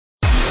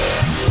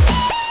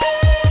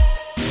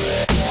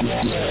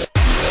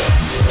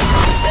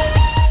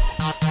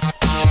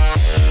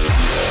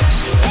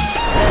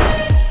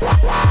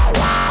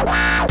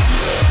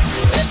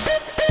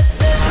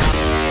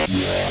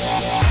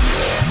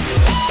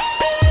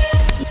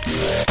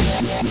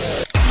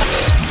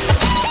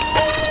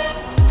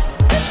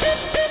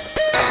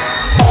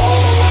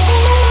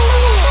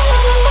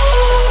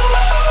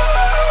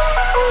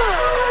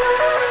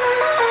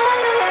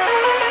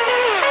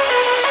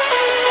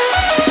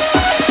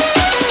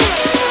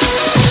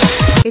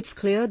It's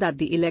clear that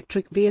the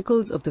electric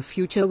vehicles of the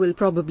future will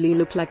probably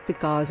look like the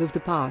cars of the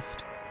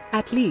past.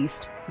 At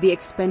least, the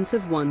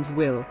expensive ones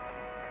will.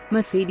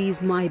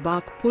 Mercedes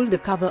Maybach pulled the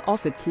cover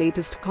off its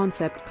latest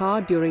concept car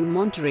during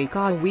Monterey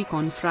Car Week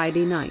on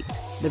Friday night,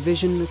 the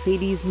Vision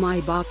Mercedes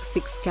Maybach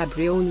 6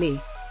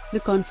 Cabriolet. The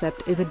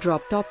concept is a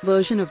drop-top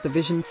version of the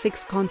Vision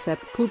 6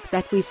 concept coupe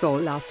that we saw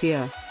last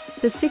year.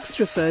 The 6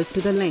 refers to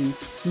the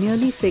length,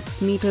 nearly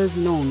 6 meters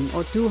long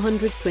or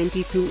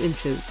 222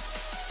 inches.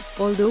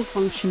 Although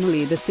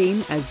functionally the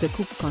same as the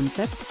coupe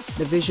concept,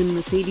 the Vision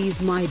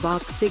Mercedes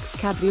Maybach 6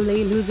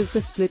 Cabriolet loses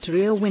the split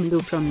rear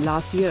window from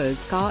last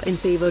year's car in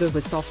favor of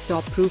a soft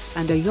top roof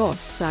and a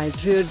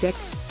yacht-sized rear deck.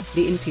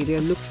 The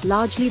interior looks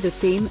largely the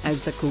same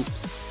as the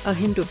coupes, a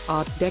hint of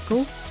Art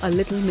Deco, a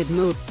little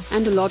mid-mode,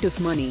 and a lot of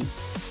money.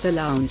 The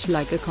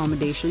lounge-like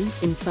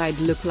accommodations inside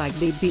look like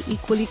they'd be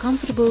equally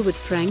comfortable with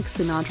Frank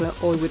Sinatra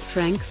or with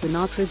Frank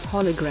Sinatra's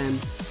hologram.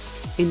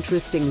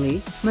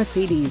 Interestingly,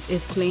 Mercedes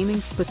is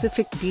claiming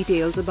specific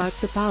details about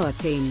the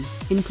powertrain,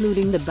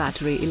 including the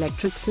battery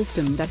electric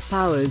system that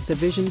powers the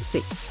Vision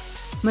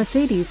 6.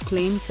 Mercedes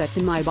claims that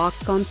the Maybach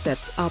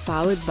concepts are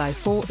powered by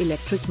 4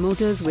 electric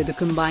motors with a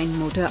combined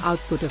motor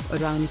output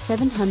of around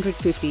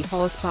 750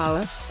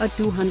 horsepower, a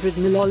 200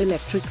 mAh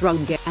all-electric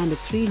runge and a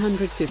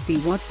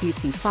 350-watt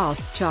DC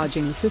fast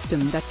charging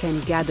system that can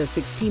gather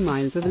 60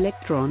 miles of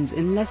electrons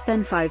in less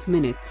than 5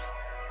 minutes.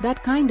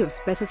 That kind of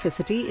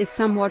specificity is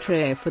somewhat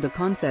rare for the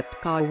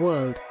concept car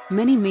world.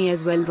 Many may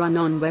as well run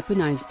on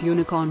weaponized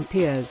unicorn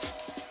tears.